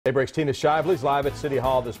Daybreak's Tina Shively's live at City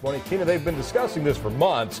Hall this morning. Tina, they've been discussing this for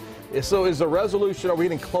months. So is the resolution, are we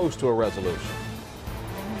getting close to a resolution?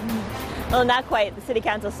 Well, not quite. The City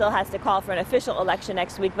Council still has to call for an official election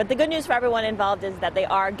next week, but the good news for everyone involved is that they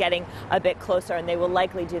are getting a bit closer, and they will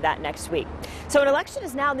likely do that next week. So an election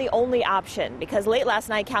is now the only option because late last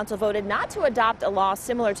night, Council voted not to adopt a law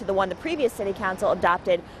similar to the one the previous City Council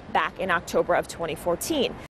adopted back in October of 2014.